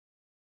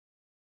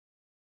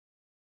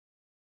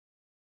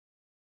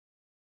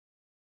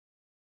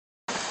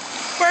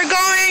We're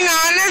going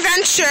on an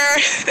adventure.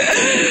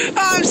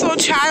 Oh, I'm so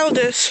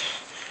childish.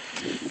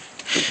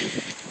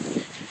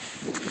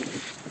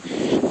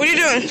 What are you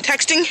doing?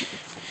 Texting?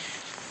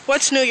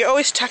 What's new? You're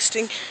always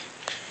texting.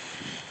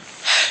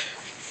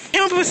 I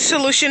came up with a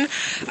solution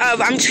of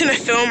I'm just going to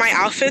film my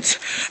outfits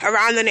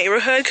around the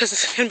neighborhood because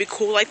it's going to be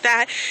cool like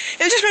that.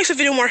 And it just makes the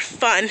video more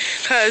fun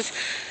because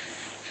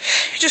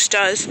it just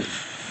does.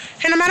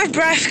 And I'm out of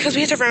breath because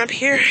we have to run up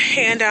here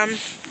and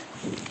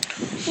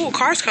ooh, a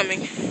car's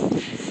coming.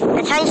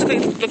 A car looks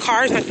like the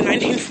car is like the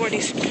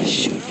 1940s.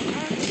 Shoot our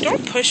cars?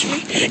 Don't push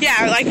me.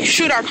 Yeah, like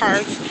shoot our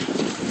cars.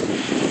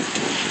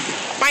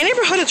 My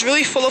neighborhood is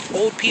really full of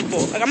old people.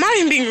 Like, I'm not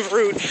even being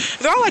rude.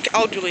 They're all like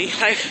elderly.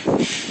 Like,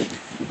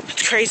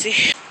 it's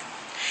crazy.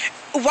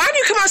 Why do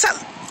you come outside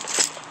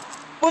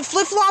with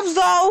flip-flops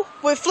though?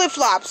 With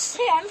flip-flops.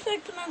 Hey, I'm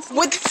thinking on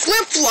with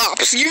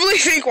flip-flops. You really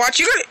think watch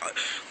you gonna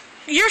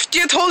your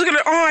toes are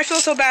gonna oh I feel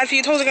so bad for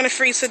you. Your toes are gonna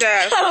freeze to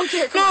death. I don't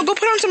care. No, go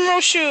put on some real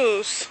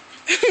shoes.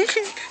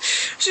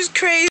 She's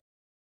crazy.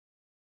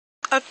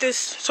 Up this,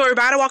 so we're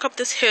about to walk up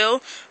this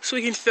hill so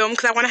we can film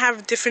because I want to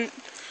have different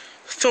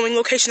filming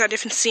locations at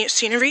different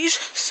sceneries.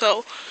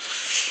 So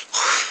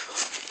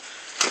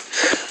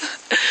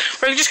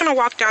we're just gonna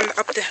walk down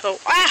up the hill.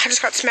 Ah, I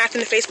just got smacked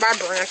in the face by a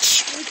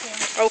branch.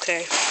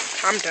 Okay,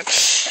 I'm done.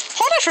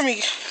 Hold it for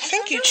me.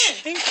 Thank you.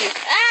 Thank you.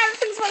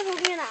 Everything's about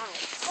to be an eye.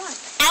 Come on.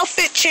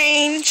 Outfit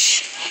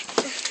change.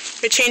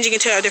 We're changing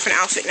into a different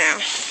outfit now.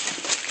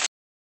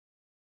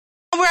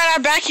 We're at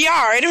our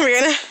backyard and we're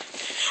gonna.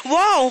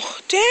 Whoa,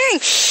 dang!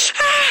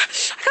 Ah,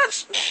 I got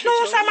snow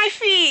inside my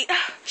feet.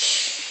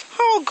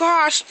 Oh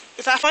gosh,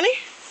 is that funny?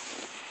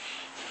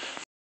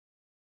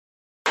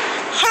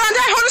 Hold on,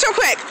 Dad, hold this real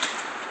quick.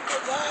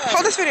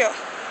 Hold this video.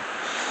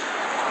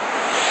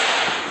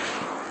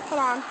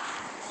 Hold on.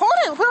 Hold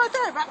it, put it right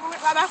there.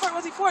 Backward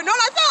was he forward? No,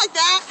 not like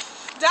that.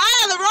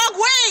 Dad, the wrong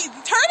way.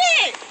 Turn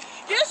it.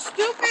 You're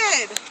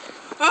stupid.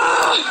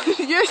 Oh,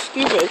 you're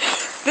stupid.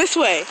 This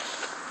way.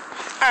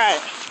 All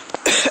right.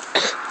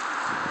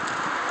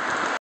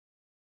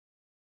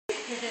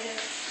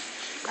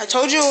 I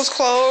told you it was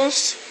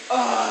closed.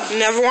 You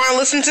never want to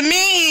listen to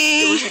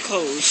me. It wasn't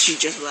closed. She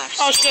just left.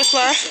 Oh, she just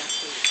left?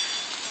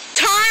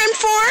 Time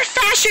for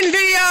fashion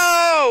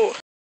video.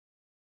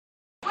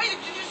 Wait, did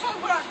you just talk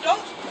about our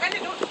don't?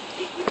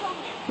 Keep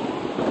talking.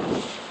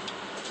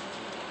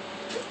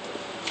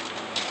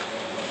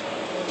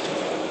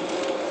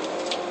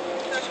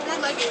 That's my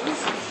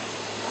leggings.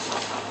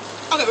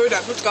 Okay, we're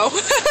done. Let's go.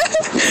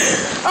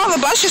 Oh,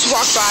 the bus just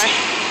walked by.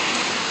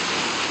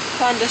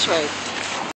 Turn this way.